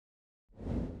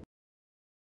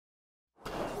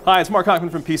Hi, it's Mark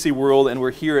Hockman from PCWorld, and we're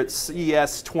here at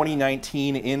CES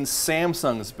 2019 in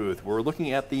Samsung's booth. We're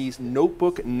looking at the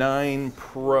Notebook 9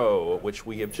 Pro, which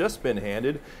we have just been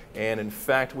handed, and in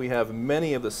fact we have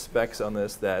many of the specs on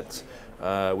this that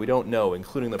we don't know,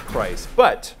 including the price.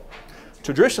 But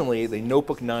traditionally, the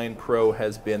Notebook 9 Pro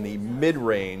has been the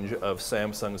mid-range of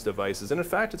Samsung's devices, and in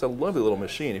fact it's a lovely little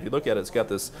machine. If you look at it, it's got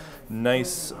this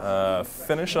nice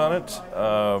finish on it.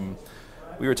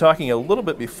 We were talking a little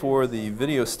bit before the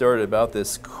video started about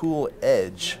this cool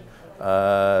edge,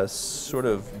 sort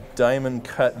of diamond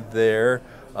cut there.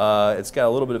 It's got a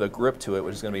little bit of a grip to it,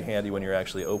 which is going to be handy when you're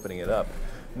actually opening it up.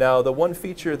 Now, the one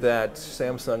feature that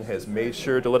Samsung has made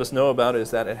sure to let us know about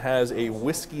is that it has a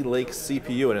Whiskey Lake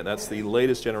CPU in it. That's the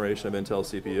latest generation of Intel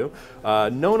CPU.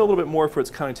 Known a little bit more for its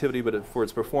connectivity, but for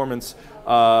its performance.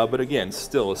 But again,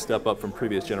 still a step up from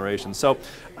previous generations. So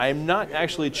I'm not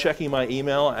actually checking my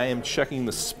email. I am checking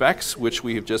the specs, which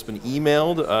we have just been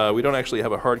emailed. We don't actually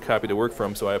have a hard copy to work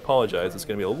from, so I apologize. It's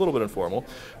going to be a little bit informal.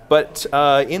 But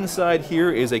inside here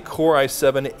is a Core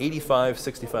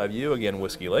i7-8565U, again,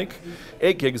 Whiskey Lake.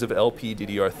 8 gigs of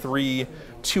LPDDR3,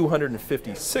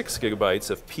 256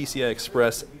 gigabytes of PCI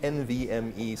Express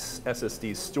NVMe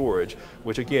SSD storage,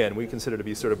 which again we consider to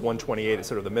be sort of 128 is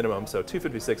sort of the minimum, so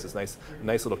 256 is nice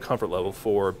little comfort level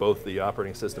for both the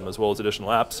operating system as well as additional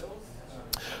apps.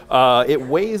 It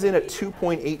weighs in at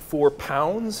 2.84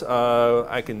 pounds.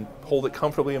 I can hold it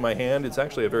comfortably in my hand. It's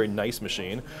actually a very nice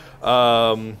machine.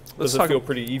 Does it feel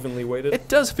pretty evenly weighted? It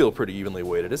does feel pretty evenly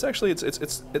weighted. It's actually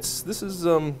this is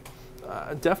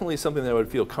definitely something that I would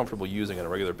feel comfortable using on a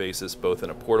regular basis, both in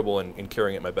a portable and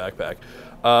carrying it in my backpack.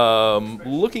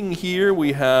 Looking here,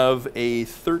 we have a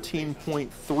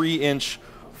 13.3-inch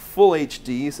Full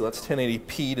HD, so that's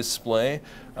 1080p display,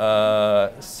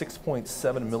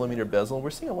 6.7 millimeter bezel. We're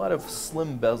seeing a lot of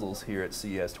slim bezels here at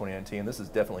CES 2019. This is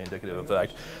definitely indicative of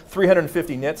that.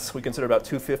 350 nits. We consider about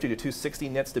 250 to 260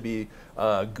 nits to be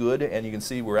good, and you can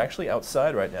see we're actually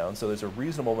outside right now, and so there's a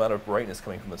reasonable amount of brightness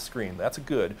coming from the screen. That's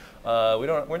good.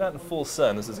 We're not in full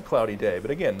sun. This is a cloudy day,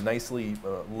 but again, nicely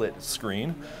lit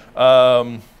screen.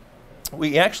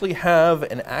 We actually have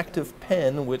an active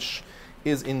pen, which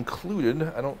is included.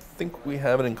 I don't think we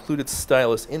have an included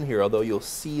stylus in here, although you'll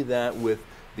see that with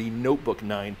the Notebook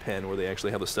 9 pen where they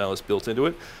actually have the stylus built into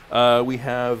it. We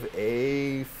have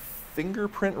a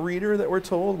fingerprint reader that we're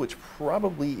told, which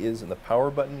probably is in the power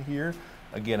button here.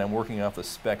 Again, I'm working off the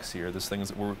specs here. This thing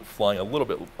is, we're flying a little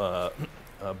bit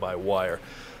by wire.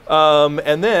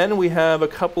 And then we have a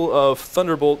couple of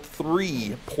Thunderbolt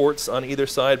 3 ports on either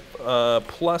side,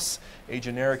 plus a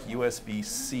generic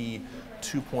USB-C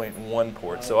 2.1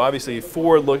 port. So obviously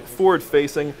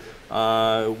forward-facing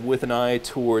with an eye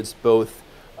towards both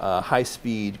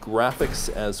high-speed graphics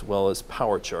as well as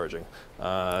power charging.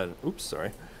 Oops,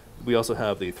 sorry. We also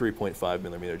have the 3.5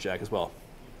 millimeter jack as well.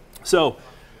 So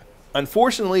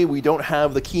unfortunately, we don't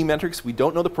have the key metrics. We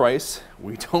don't know the price.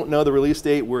 We don't know the release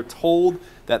date. We're told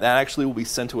that that actually will be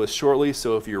sent to us shortly.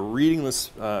 So if you're reading this,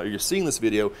 you're seeing this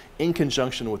video in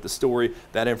conjunction with the story,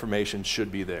 that information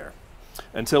should be there.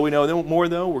 Until we know more,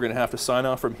 though, we're going to have to sign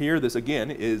off from here. This,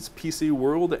 again, is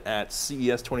PCWorld at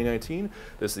CES 2019.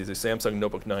 This is the Samsung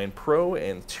Notebook 9 Pro,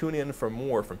 and tune in for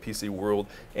more from PCWorld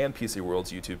and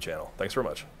PCWorld's YouTube channel. Thanks very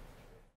much.